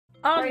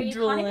Bro, you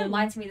can't even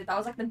lie to me that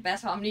was like the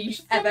best harmony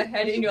you've ever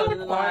heard in your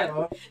life.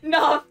 Choir.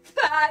 No,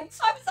 thanks.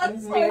 I'm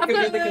so Me, I could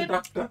be the good.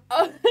 conductor.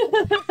 Oh.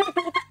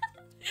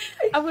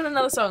 I've got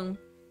another song.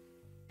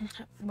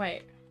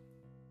 Wait.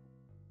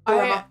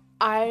 Dilemma.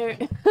 I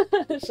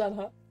shut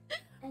up.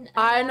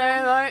 I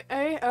know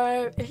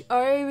no.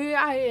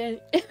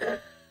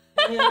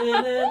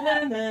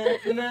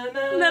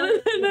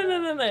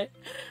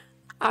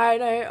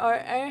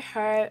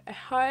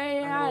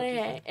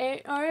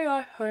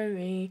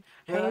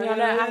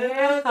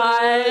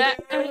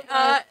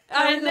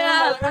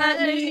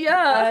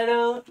 I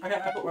know I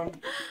got one.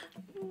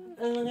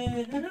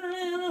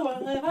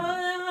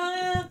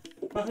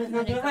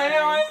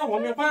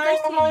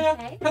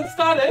 Has it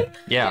started?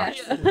 Yeah.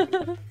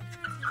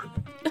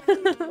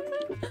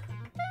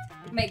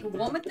 Make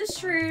one with the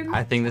shroom.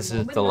 I think this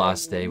is the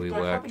last day we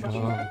worked.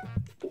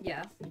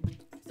 Yeah.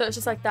 So it's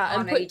just like that. Oh,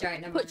 And no, you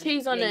don't. Never put mind.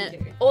 cheese on Yeah, it. you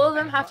do. All of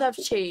them have to have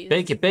cheese.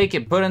 Bake it,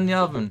 put it in the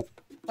oven.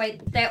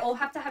 Wait, they all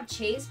have to have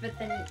cheese, but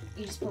then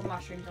you just put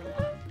mushrooms on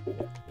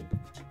one.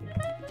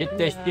 Get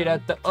that shit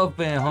out the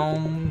oven,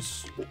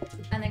 Holmes.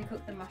 And then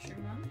cook the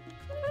mushroom one.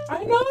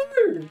 I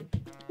know!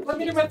 Let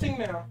me do my thing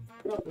now.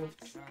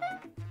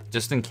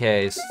 Just in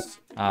case.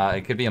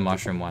 It could be a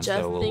mushroom one, Just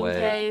so we'll in wait.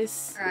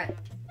 case. Alright.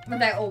 But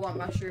they all want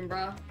mushroom,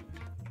 bruh.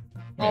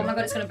 Oh my god,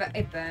 it's gonna burn.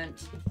 It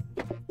burnt.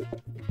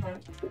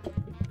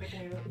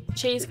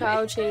 Cheese,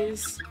 Kyle,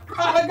 cheese.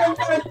 I'm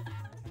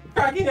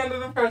cracking under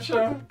the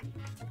pressure.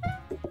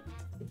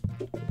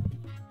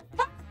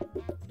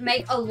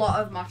 Make a lot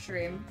of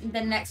mushroom.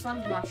 The next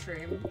one's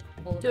mushroom.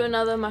 All of Do them.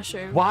 another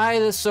mushroom. Why are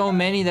there so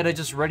many that are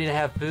just ready to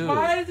have food?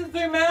 Why does it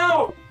zoom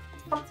out?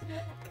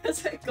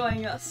 Because we're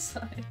going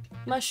outside.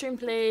 Mushroom,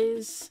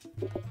 please.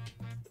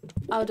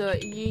 I'll do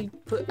it. You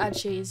add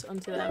cheese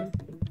onto them.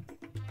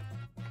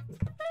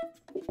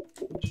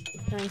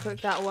 And then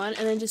cook that one.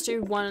 And then just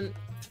do one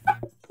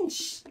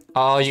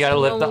Oh, you gotta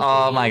lift the. Normal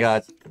Oh my cheese.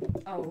 god.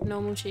 Oh.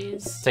 normal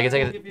cheese. Take it,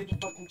 take I'll it. give you the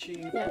fucking cheese.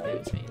 Yeah, give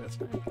it to me. That's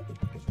fine.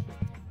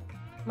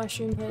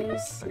 Mushroom,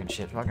 please. Fucking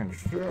shit, fucking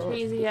shit.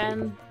 Cheese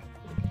again.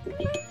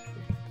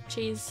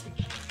 Cheese.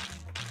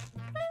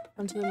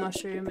 Onto the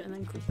mushroom and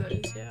then cook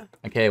those, yeah.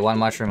 Okay, one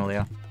mushroom,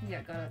 Leo.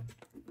 Yeah, got it.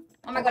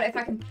 Oh my god, if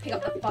I can pick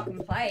up the fucking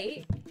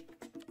plate.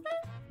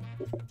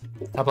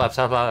 Top left,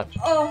 top left.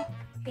 Oh,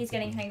 he's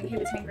getting hangry. He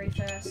was hangry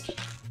first.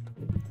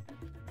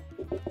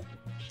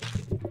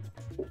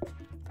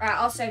 Alright,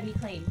 I'll serve you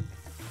clean.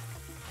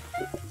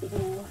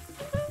 Ooh.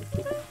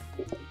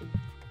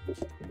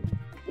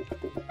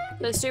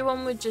 Let's do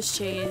one with just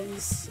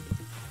cheese.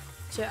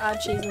 So add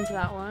cheese into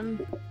that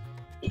one.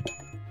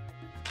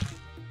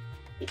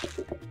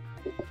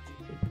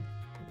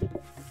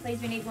 Please,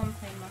 we need one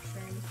plain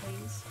mushroom,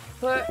 please.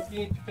 Put You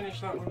need to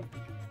finish that one.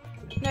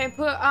 no,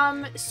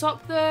 put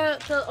stop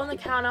the on the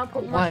counter,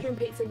 put What? mushroom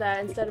pizza there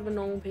instead of a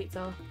normal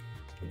pizza.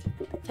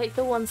 Take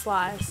the one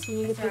slice. You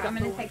need to Sorry, pick I'm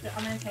up gonna the take the.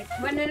 I'm gonna take.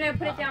 Wait, no,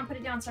 put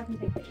it down so I can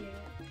take it.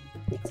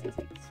 Yeah.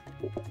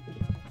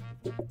 Thanks.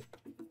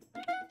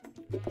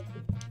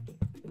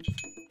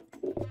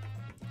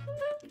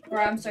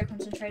 Bro, I'm so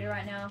concentrated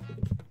right now.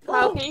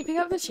 Kyle, can you pick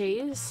up the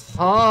cheese?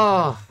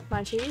 Oh,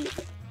 My cheese.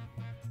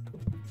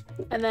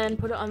 And then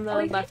put it on the Oh,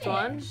 we left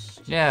one.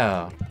 finished.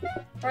 yeah.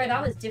 Bro,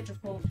 that was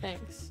difficult.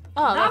 Thanks.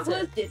 Oh, that that's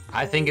was it. difficult.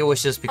 I think it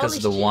was just because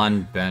of the Holy shit.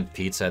 one burnt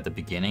pizza at the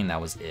beginning. That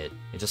was it.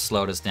 It just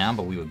slowed us down,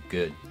 but we were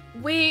good.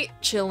 We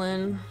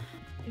chillin'.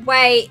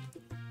 Wait,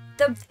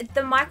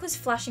 the mic was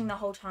flashing the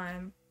whole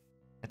time.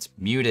 It's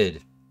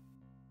muted.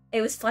 It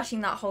was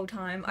flashing that whole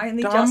time. I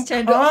only Dumb just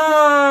turned it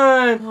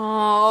off. cunt.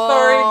 Oh.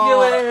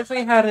 Sorry, viewers.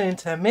 We had an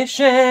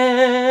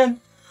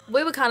intermission.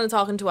 We were kind of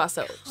talking to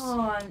ourselves. Come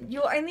on,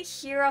 you'll only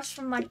hear us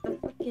from like the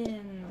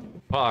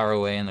fucking Far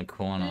away in the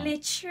corner.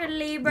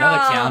 literally, bro.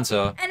 Another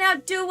counter. And our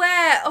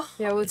duet. Oh,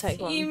 Yeah, we'll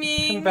take one. you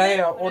mean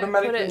Conveyor Put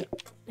automatically.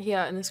 it here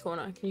in this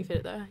corner. Can you fit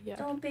it there? Yeah.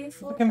 Don't be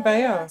fooled.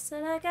 conveyor.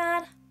 Said I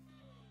got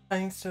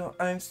I'm still.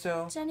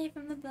 Jenny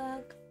from the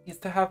block.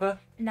 Used to have a.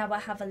 Now I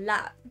have a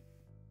lot.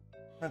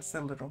 That's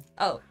a little.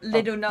 Oh,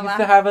 little. No, Used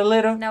to have a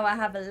little. now I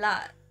have a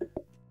lot.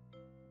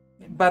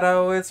 But I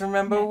always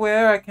remember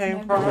where I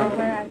came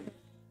from.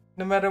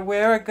 No matter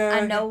where I go.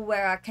 I know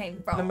where I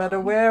came from. No matter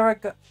where I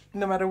go.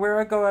 No matter where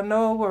I go, I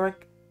know where I.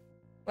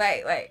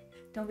 Wait.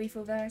 Don't be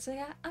fooled. So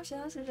yeah, I'm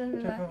sure.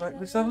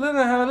 We still live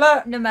and have a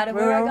lot. No matter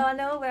where I Well. go, I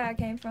know where I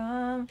came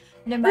from.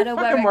 No Who matter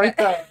where fucking I wrote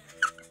go.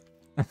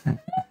 that?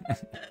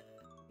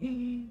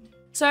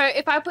 So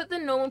if I put the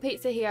normal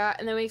pizza here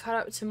and then we cut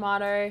up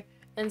tomato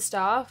and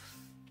stuff,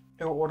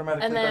 It will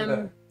automatically and go then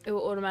there. it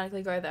will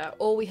automatically go there.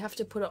 Or we have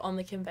to put it on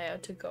the conveyor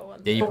to go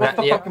on. Yeah, you But what's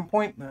the yeah. fucking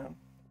point then?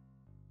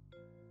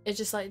 It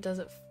just like does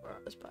it for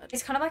us, but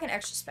It's kind of like an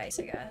extra space,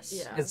 I guess.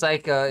 yeah. It's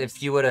like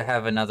if you were to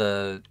have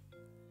another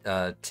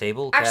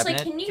table Actually,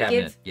 cabinet. can you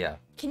cabinet, give- Yeah.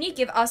 Can you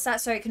give us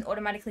that so it can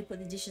automatically put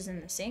the dishes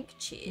in the sink?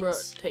 Cheers. Bro,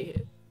 take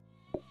it.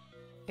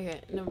 Okay,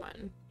 never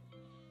mind.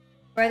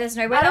 Bro, there's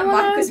no way I that don't mic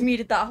wanna- was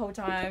muted that whole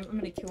time. I'm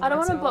gonna kill myself. I don't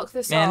want to block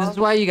this Man, off. this is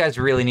why you guys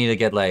really need to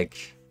get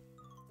like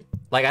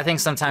I think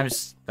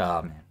sometimes,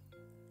 oh man,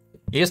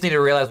 you just need to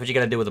realize what you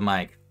gotta do with the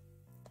mic.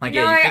 Like,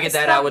 No, yeah, you figured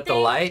that out with the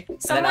something- light, and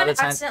then Someone other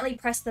times. accidentally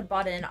pressed the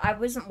button. I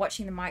wasn't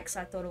watching the mic,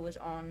 so I thought it was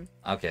on.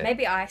 Okay.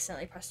 Maybe I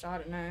accidentally pressed it. I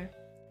don't know.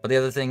 But the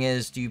other thing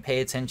is, do you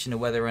pay attention to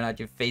whether or not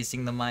you're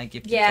facing the mic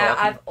if you're Yeah,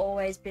 talking? I've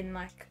always been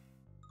like.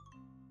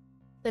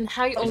 Then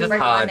how you It's only just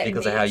Right hard behind it,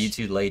 because of how bitch. you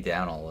two lay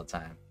down all the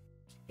time.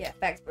 Yeah,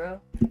 facts,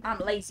 bro. I'm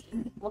lazy.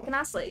 What can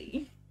I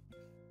say?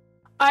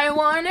 I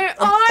want it.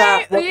 I'm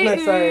fat, what can I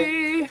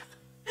say?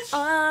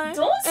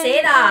 Don't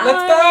say that.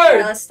 Let's go.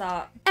 Alright, let's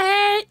start.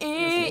 Yeah.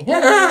 You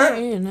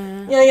started,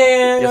 man.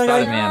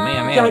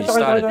 You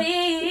started.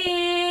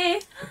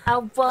 I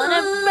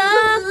wanna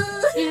rock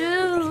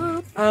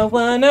you. I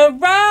wanna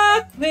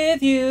rock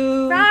with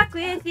you. Rock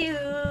with you.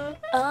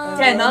 Oh.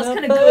 Damn, that was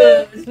Wanna kinda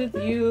good. buzz with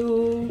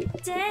you.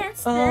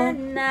 Dance the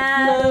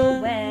night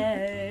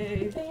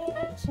away.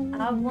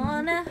 I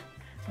wanna.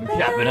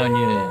 Drop it on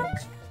you.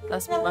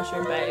 That's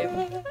mushroom babe.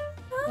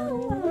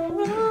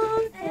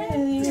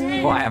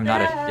 Why I'm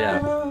not a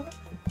chef.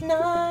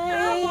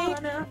 Night,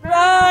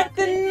 rock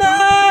the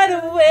night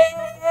away.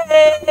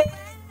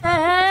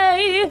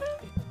 Hey,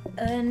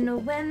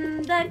 And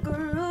when that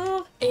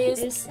groove is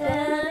is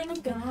then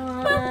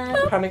gone,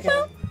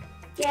 Panicking.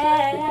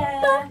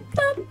 yeah,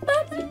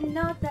 you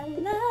know that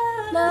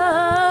love.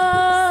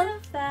 love.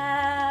 So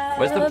fast.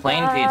 Where's the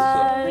plain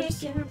pizza? We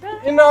can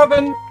run. In the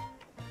oven.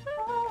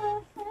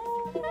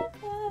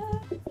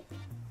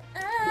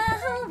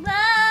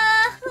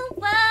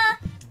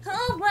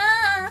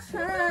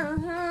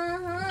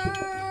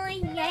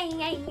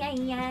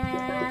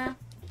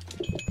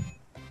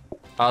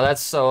 Oh,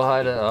 that's so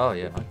hard. Oh,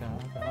 yeah. Okay.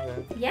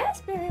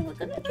 Yes, baby, we're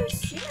gonna go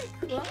see my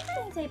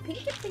clothes. A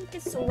pinky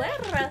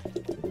sweater.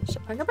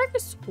 Pinky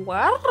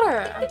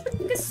sweater.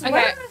 Pinky Okay,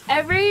 sweater.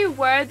 every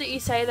word that you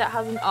say that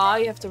has an R,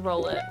 you have to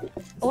roll it.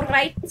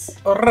 Alright.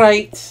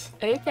 Alright.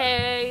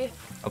 Okay.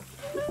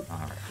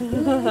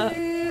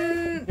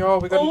 Alright. Yo,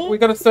 we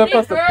gotta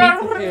surplus the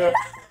pizza here.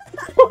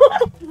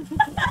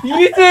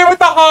 You do it with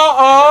the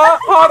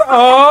hard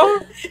R.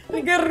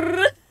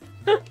 Get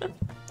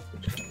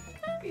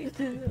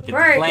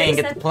Bro, the plane, you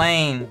get said- the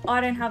plane. Oh,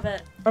 I don't have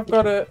it. I've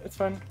got it. It's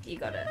fine. You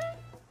got it.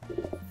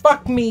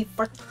 Fuck me.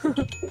 Fuck.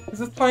 Is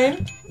this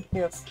plain?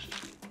 Yes.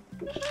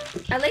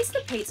 At least the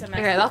pizza makes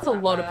Okay, it that's a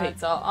not lot of bad.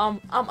 pizza. I'm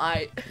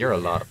aight. You're a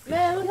lot of.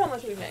 Man, look how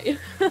much we made.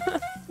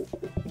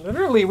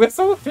 Literally, we're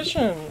so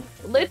efficient.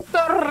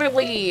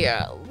 Literally.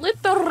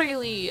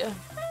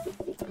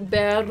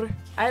 Bear.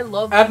 I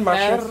love Add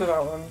bear. mushrooms to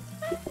that one.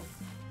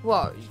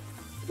 What?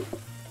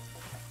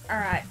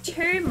 Alright,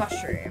 2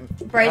 mushroom.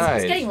 Bro, is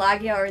Nice. it getting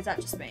laggy or is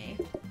that just me?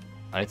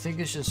 I think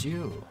it's just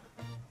you.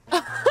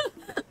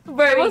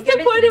 Bro, what's give the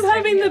it point to of this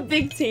having video. the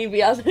big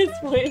TV at this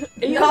point?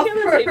 Are you Not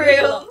looking at for the TV or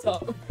real.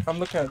 laptop? I'm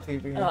looking at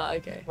TV. Oh,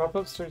 okay.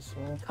 Laptop's too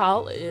small.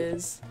 Carl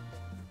is.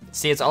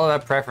 See, it's all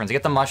about preference.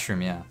 Get the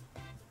mushroom, yeah.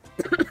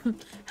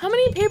 How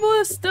many people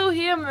are still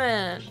here,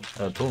 man?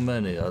 Too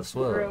many, I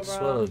swear. Real, I bro.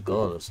 swear to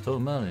God, it's too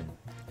many.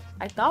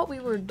 I thought we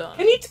were done.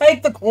 Can you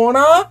take the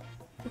corner?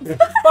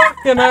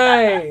 Fucking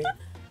A.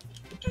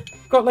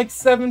 Got like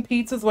 7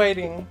 pizzas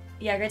waiting.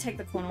 Yeah, go take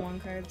the corner one,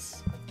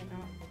 Curbs.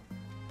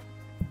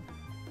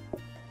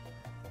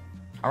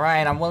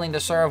 Alright, I'm willing to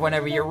serve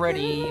whenever you're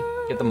ready.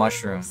 Get the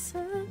mushroom.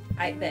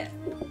 I bet.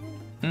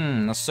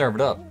 Let's serve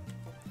it up.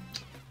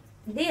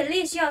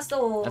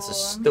 Delicioso. That's a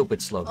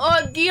stupid slogan.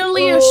 Oh,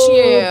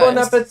 delicious. Bon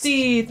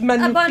appetit, Bon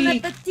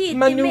magnifique, appetit,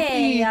 magnifique.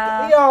 mea.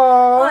 Yeah.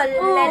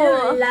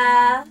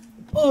 Hola.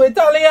 Oh,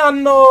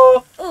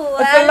 Italiano. Oh,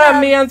 A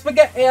salami and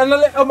spaghetti and a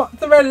little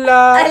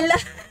mozzarella. I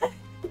love.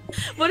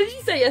 What did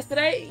you say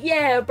yesterday?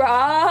 Yeah,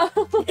 brah.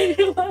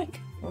 You're like,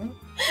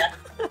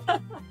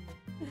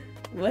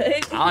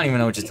 What? I don't even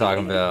know what you're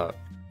talking about.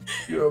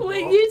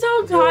 wait, you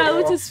told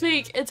Kyle to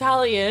speak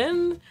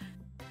Italian.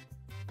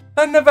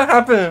 That never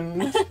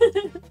happened.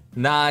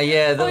 Nah,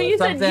 yeah, Oh, you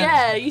said something.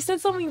 yeah. You said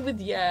something with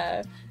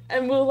yeah.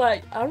 And we're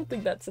like, I don't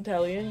think that's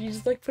Italian. You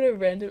just like put a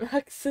random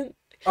accent.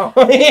 Oh,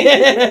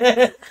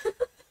 yeah.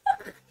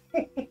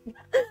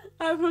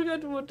 I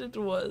forgot what it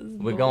was.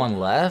 We're going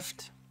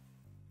left?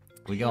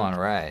 We going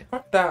right.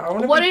 Fuck that. I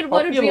want to What be did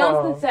popular.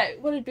 Beyonce say?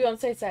 What did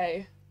Beyonce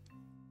say?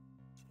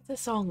 The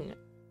song.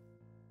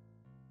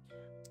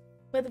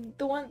 Where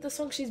the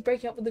song she's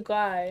breaking up with the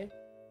guy.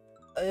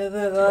 To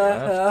the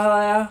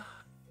left,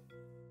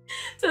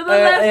 to the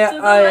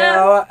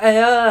left.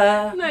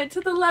 No,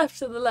 to the left,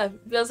 to the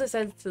left. Beyonce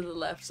said to the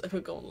left, so we're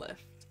going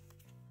left.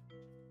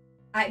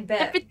 I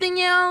bet. Everything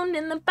you own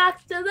in the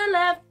box to the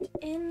left.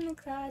 In the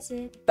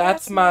closet.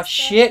 That's my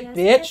shit,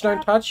 bitch.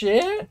 Don't touch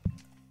it.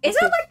 Is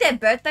it like their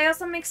birthday or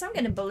something? Because I'm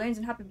getting balloons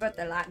and happy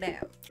birthday like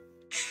that.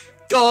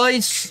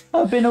 Guys,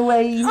 I've been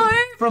away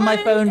from my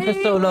phone for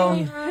so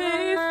long.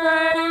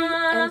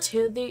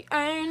 Until the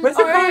end. Where's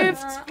the phone?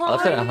 I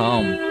left it at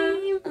home.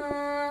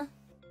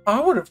 I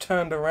would have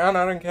turned around.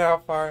 I don't care how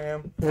far I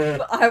am.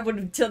 I would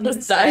have done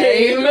the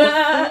same.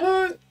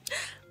 What?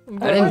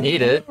 I didn't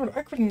need it.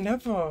 I could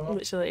never.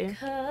 Literally.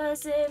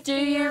 Do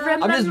you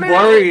remember? I'm just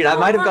worried. I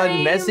might have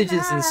gotten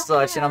messages and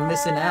such, and I'm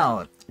missing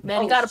out.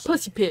 Man, he got a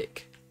pussy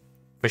pic.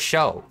 For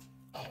sure.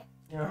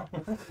 Yeah.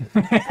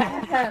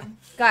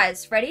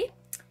 Guys, ready?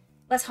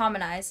 Let's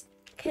harmonize.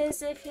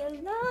 Cause if your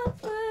love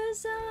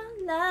was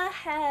all I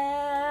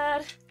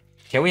had.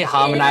 Can we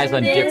harmonize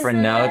on It different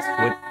is notes?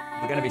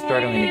 We're gonna be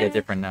struggling to get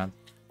different notes.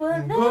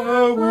 Well, that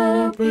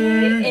will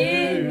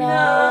be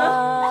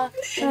enough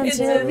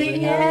until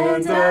the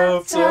end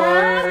of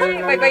time.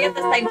 We're going to get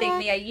the same thing,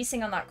 Mia. You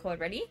sing on that chord.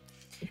 Ready?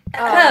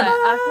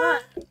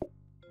 I can't.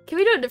 Can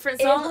we do a different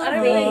song? I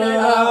don't really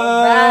know.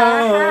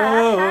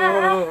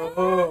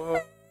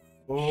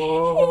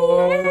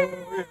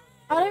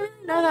 I don't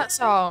really know that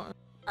song.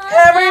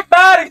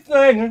 Everybody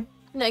sing.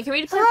 No, can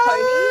we play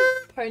Pony?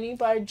 Pony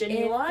by If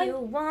Genuine? you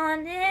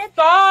want it,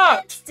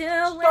 Stop.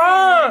 still win.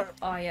 Stop.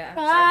 Oh, yeah.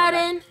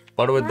 Riding.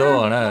 What are we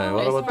doing, eh?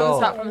 What are we From the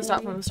start,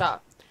 doing? from the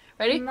start.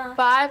 Ready?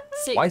 5,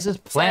 6. Why is this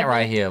plant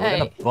right here? We're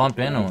gonna bump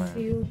into If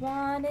it. you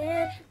want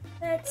it,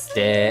 let's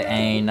There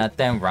ain't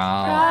nothing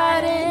wrong.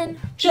 Riding.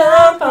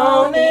 Jump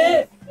on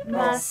it.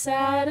 My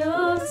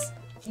saddles.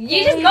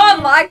 You just go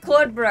on my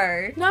chord,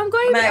 bro. No, I'm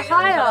going a bit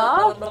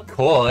higher.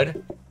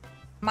 Chord?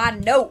 My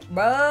note,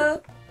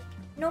 bro.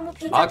 Normal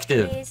pizza,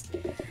 Octave. please.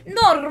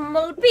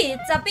 Normal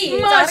pizza,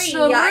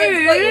 Mushroom.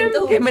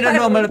 Give me the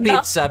normal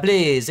pizza,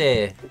 please,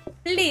 eh?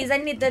 Please, I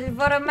need it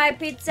for my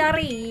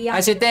pizzeria. I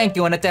say thank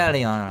you in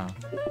Italian.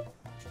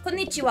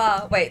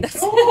 Konnichiwa. Wait,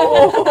 that's...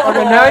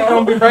 Okay, now you're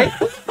gonna be right.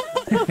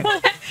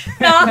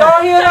 No.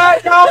 Y'all hear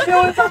that? Y'all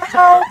feel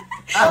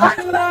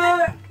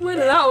that? Where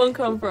did that one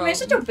come from? Wait,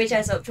 shut your bitch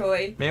ass up,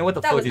 Troy. Man, what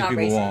the That fuck was these not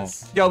people want?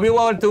 racist. Yo, we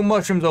want 2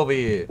 mushrooms over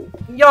here.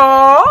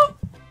 Y'all.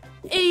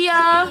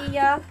 Yeah.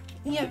 Yeah.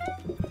 Yeah.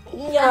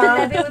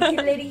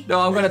 Lady. No,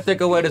 I'm gonna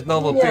take away this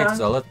normal Yeah.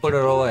 pizza. Let's put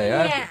it away,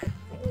 eh? Yeah.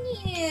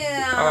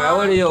 Yeah. Alright,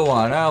 what do you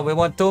want? We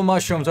want 2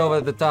 mushrooms over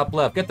at the top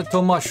left. Get the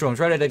 2 mushrooms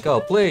ready to go.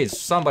 Please,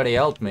 somebody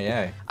help me,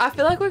 eh? I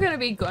feel like we're going to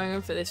be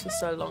going for this for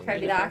so long.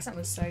 Cody, that accent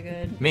was so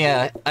good.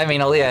 Mia, I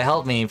mean Aaliyah,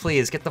 help me,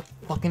 please. Get the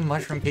fucking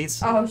mushroom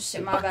pizza. Oh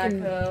shit, my bad,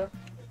 Fucking- girl.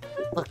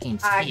 Fucking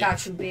I shit.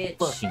 got you, bitch.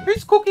 Fucking.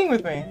 Who's cooking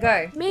with me?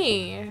 Go.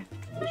 Me.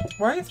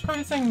 Why is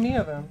Cody saying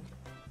Mia then?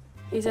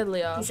 He said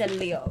Leo. He said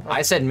Leo.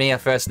 I said Mia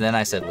first, and then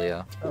I said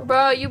Leo.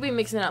 Bro, you'll be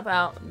mixing up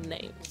our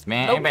names.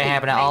 Man, Nope. ain't been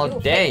happening Mate, all you a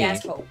day. fake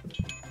asshole.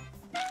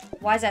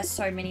 Why is there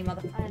so many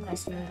motherfuckers?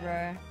 Nice move,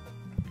 bro.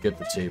 Get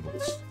the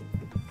tables.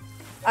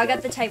 I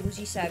got the tables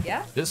you serve,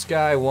 yeah? This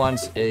guy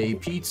wants a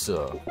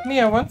pizza.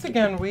 Mia, once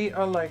again, we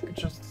are like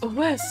just. Oh,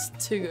 where's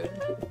too good?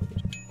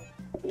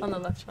 On the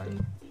left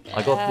one.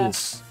 I got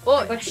this.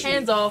 Oh, But she-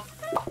 hands off.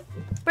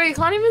 Bro, you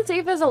can't even see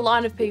if there's a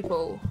line of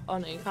people. Oh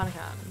no, you kind of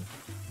can.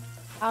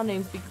 Our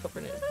names be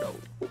covering it though.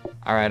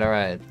 Alright,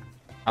 alright.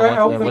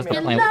 Right, What's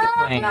the plan? What's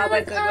the plan? No,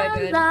 we're good,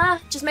 we're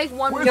good. Just make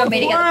one. You want me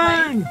to get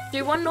the plane?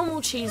 Do one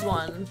normal cheese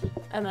one,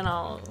 and then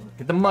I'll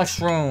Get the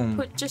mushroom.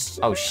 put just.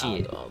 Oh,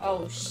 shit.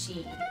 Oh,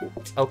 shit.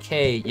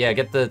 Okay, yeah,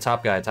 get the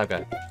top guy, top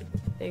guy.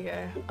 There you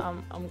go.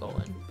 I'm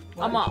going.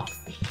 I'm off.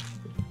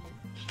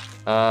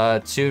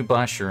 2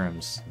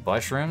 mushrooms.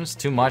 Mushrooms?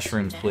 2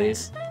 mushrooms,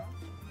 please.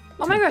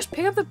 Oh my gosh,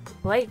 pick up the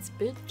plates,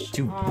 bitch.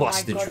 2 Oh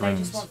busted my god, they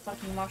just shrooms. want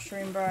fucking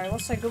mushroom, bro.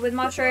 What's so good with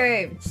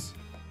mushrooms?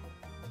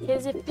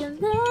 Cause if your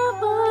love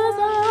was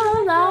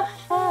all I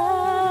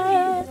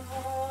had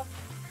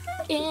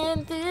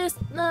in this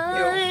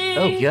night.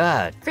 Oh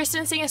god.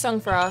 Kristen, sing a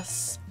song for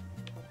us.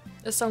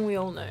 A song we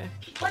all know.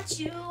 What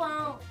you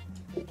want,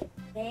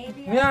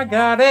 baby? Yeah, I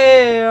got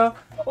it.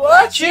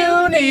 What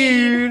you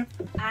need.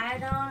 I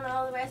don't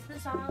know the rest of the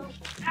song.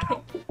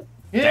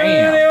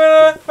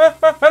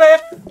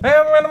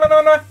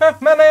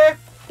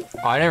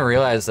 Oh, I didn't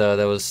realize though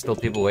there was still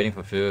people waiting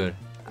for food.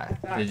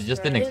 It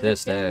just didn't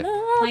exist there.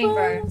 Plain,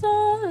 bro.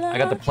 I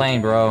got the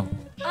plane, bro. All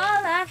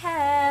I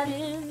had.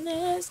 In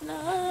this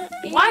night.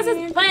 Why is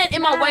this plant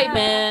in my way,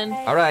 man?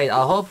 Alright,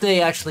 I hope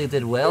they actually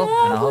did well,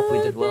 and I hope we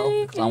did well,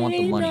 because I want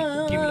the money.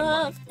 Give me the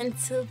money.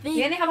 Until the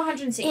You only have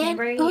 160,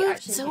 bro. You good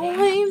actually can.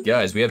 time.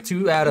 Guys, we have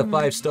 2 out of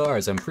 5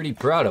 stars. I'm pretty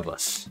proud of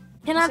us.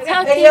 Can I So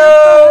talk good. to Hey, you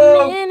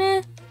for a yo.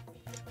 minute?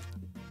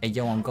 Hey,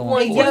 yo, I'm going Well,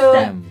 for yo.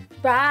 them.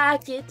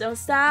 Rock it, don't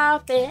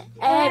stop it.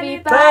 Everybody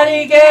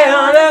Everybody get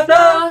on the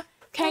floor.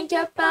 crank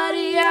your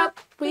body up.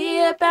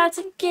 We about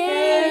to get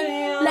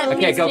it. Let Okay,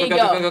 me go, see go, you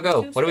go, go,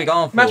 go, go. What are we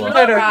going for? Mashed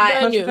potato.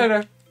 Right. Mashed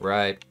potato.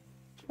 Right.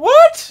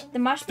 What? The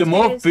mashed The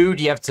more potatoes- food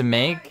you have to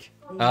make,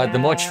 the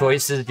more Yeah.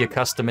 choices your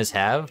customers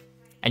have,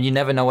 and you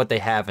never know what they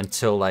have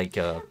until like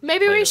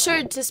Maybe we later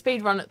should to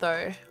speed run it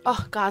though.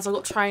 Oh, guys, I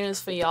got trainers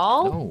for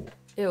y'all. Oh,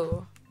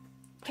 Ew.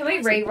 Can we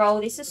re-roll?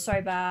 This is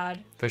so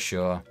bad. for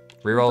sure.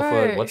 Reroll Bro,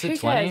 for what's who it? cares?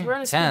 20? We're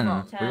on a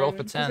 10. speed Reroll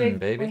for 'Cause 10, we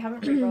baby.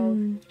 haven't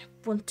re-rolled.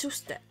 1, 2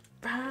 step.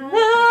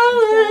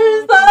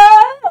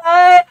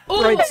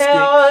 Right stick.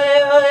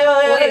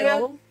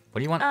 Oil. What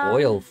do you want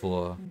oil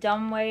for?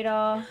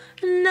 Dumbwaiter.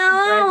 No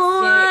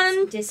Breadsticks.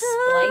 one.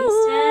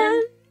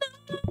 Displacement.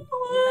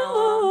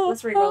 No.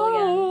 Let's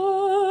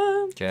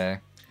re-roll Okay.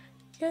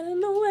 Getting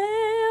the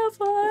way of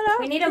what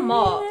We I need a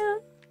mop. feel.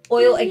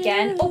 Oil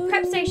again. Oh,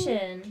 prep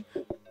station.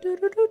 What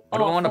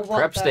do we want a for what,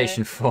 prep though?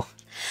 station for?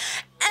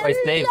 Do I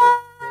save?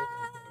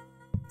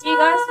 Do you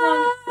guys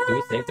want... Do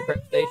we save the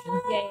prep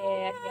station?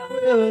 Yeah.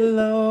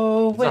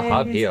 Willow There's a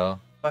hub ways. here.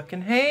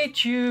 Fucking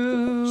hate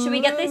you. Should we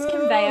get this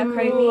conveyor,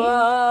 Kobe?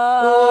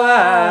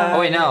 Oh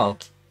wait, no.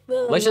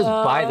 Let's just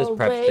buy this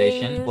prep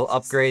station. We'll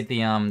upgrade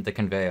the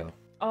conveyor.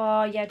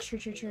 Oh yeah, true.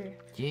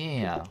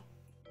 Yeah.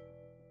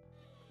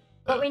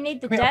 But we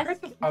need the Can we desk.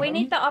 upgrade this We oven?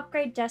 need the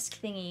upgrade desk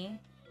thingy.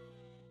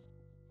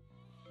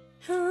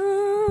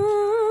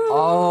 Oh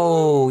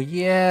Oh,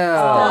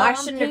 yeah. I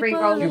shouldn't have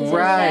re-rolled it. You're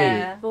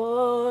right.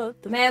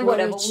 Yeah. Man,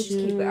 whatever. We'll just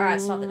keep it. Alright,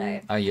 start the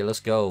day. Oh yeah, let's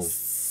go.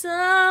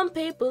 Some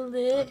people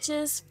live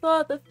just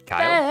for the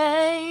Kyle?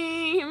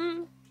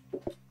 fame.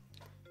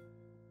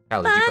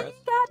 Kyle, did you press?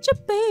 Got your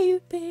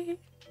baby.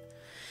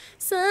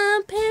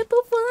 Some people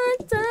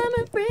want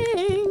diamond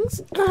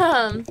rings.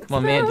 Come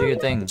on, man, do your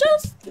thing.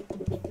 Just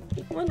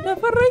want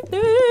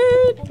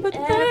everything, but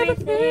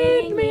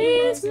everything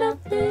means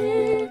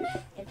nothing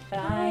If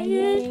I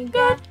ain't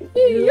got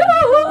you.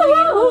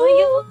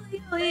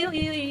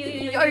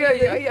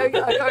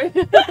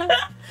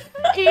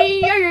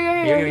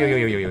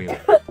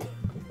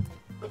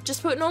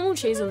 Just put normal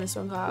cheese on this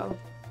one, Kyle.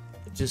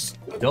 Just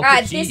don't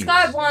Alright, put cheese. this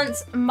guy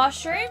wants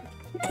mushroom.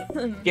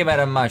 Give it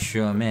a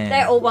mushroom, man.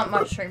 They all want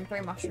mushroom.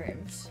 3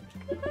 mushrooms.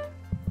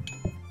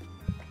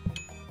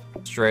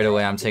 Straight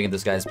away, I'm taking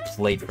this guy's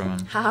plate from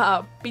him.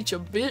 Haha, beat your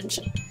bitch.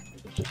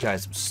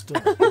 Guys, I'm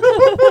stuck.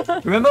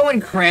 Remember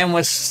when Cram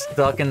was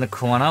stuck in the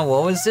corner?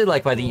 What was it,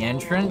 like by the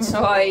entrance?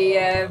 Oh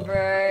yeah,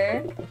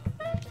 bro.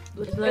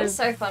 It It was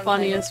so fun.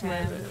 funniest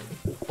playing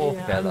with moment. Poor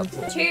Yeah. fella.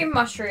 Cram. 2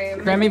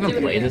 mushrooms. Cram even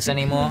play this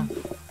anymore?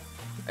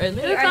 He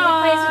only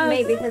plays with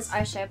me because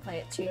I share play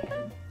it to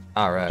him.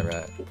 Alright,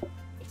 right.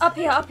 Up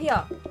here, up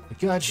here. I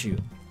got you.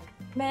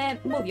 Man,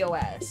 move your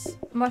ass.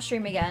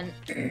 Mushroom again.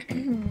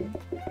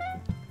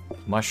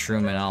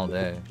 Mushrooming all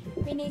day.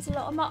 We need a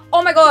lot of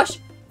oh my gosh!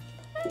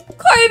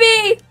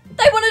 Kobe!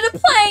 They wanted a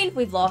plane!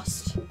 We've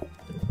lost.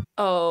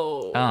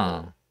 Oh.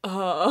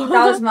 Oh.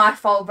 That was my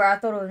fault, bro. I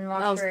thought it was mushroom.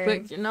 That was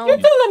quick, you know. You're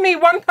telling me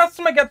one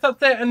customer gets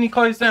upset and he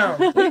closed down?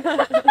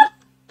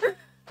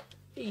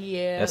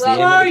 Yeah. That's Well,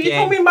 the end No, of the you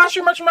told game. me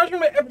mushroom.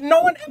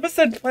 No one ever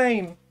said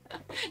plain.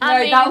 No,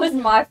 I mean- that was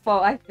my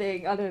fault, I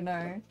think. I don't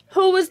know.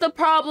 Who was the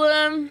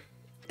problem?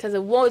 Because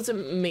it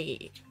wasn't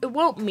me. It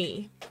weren't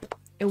me.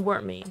 It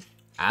weren't me.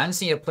 I didn't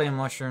see a plain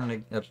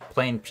mushroom, a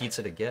plain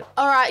pizza to get.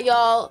 All right,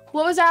 y'all.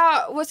 What's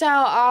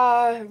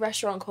our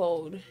restaurant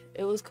called?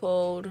 It was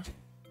called.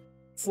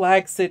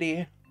 Slag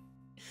City.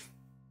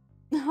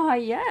 Oh,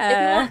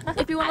 yeah.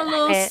 If you want a I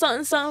little like it.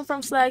 something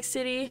from Slag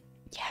City,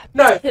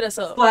 No, hit us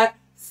up.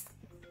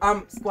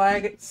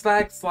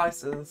 slag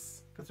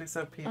slices. Because we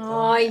said pizza.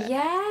 Oh,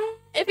 yeah.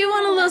 If you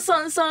want a little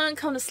something,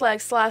 come to Slag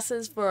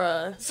Slices for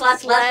a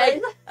Slice. a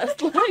slag.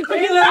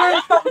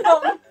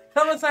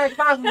 Someone say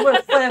classes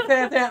with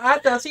slag. I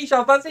thought she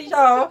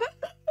show.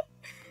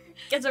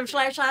 Get some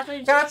slag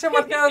slices. Gotcha,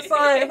 what can I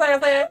say?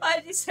 Why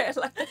did you say it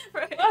like that,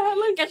 bro?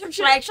 Get some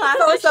slag So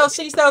slices.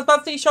 she sells,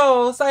 but she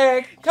shows.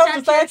 Say, come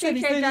to Slag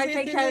City.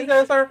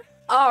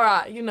 All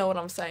right, you know what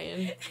I'm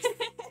saying.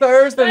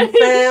 Sirs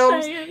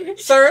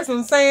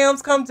and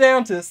Sams, come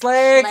down to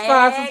Slag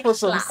Slices for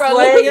some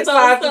slag and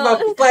slices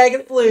of slag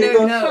and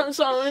flavor. No.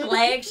 Sorry.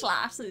 Slag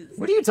slices.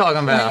 What are you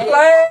talking about?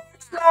 Slag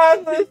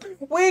slices.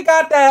 We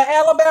got the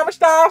Alabama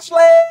style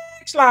slag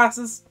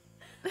slices.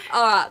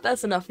 All right,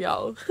 that's enough,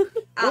 y'all.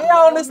 We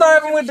on the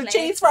serving with the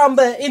cheese from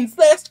the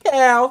incest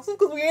cows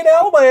because we in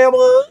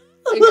Alabama.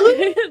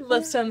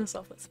 Let's turn this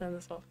off.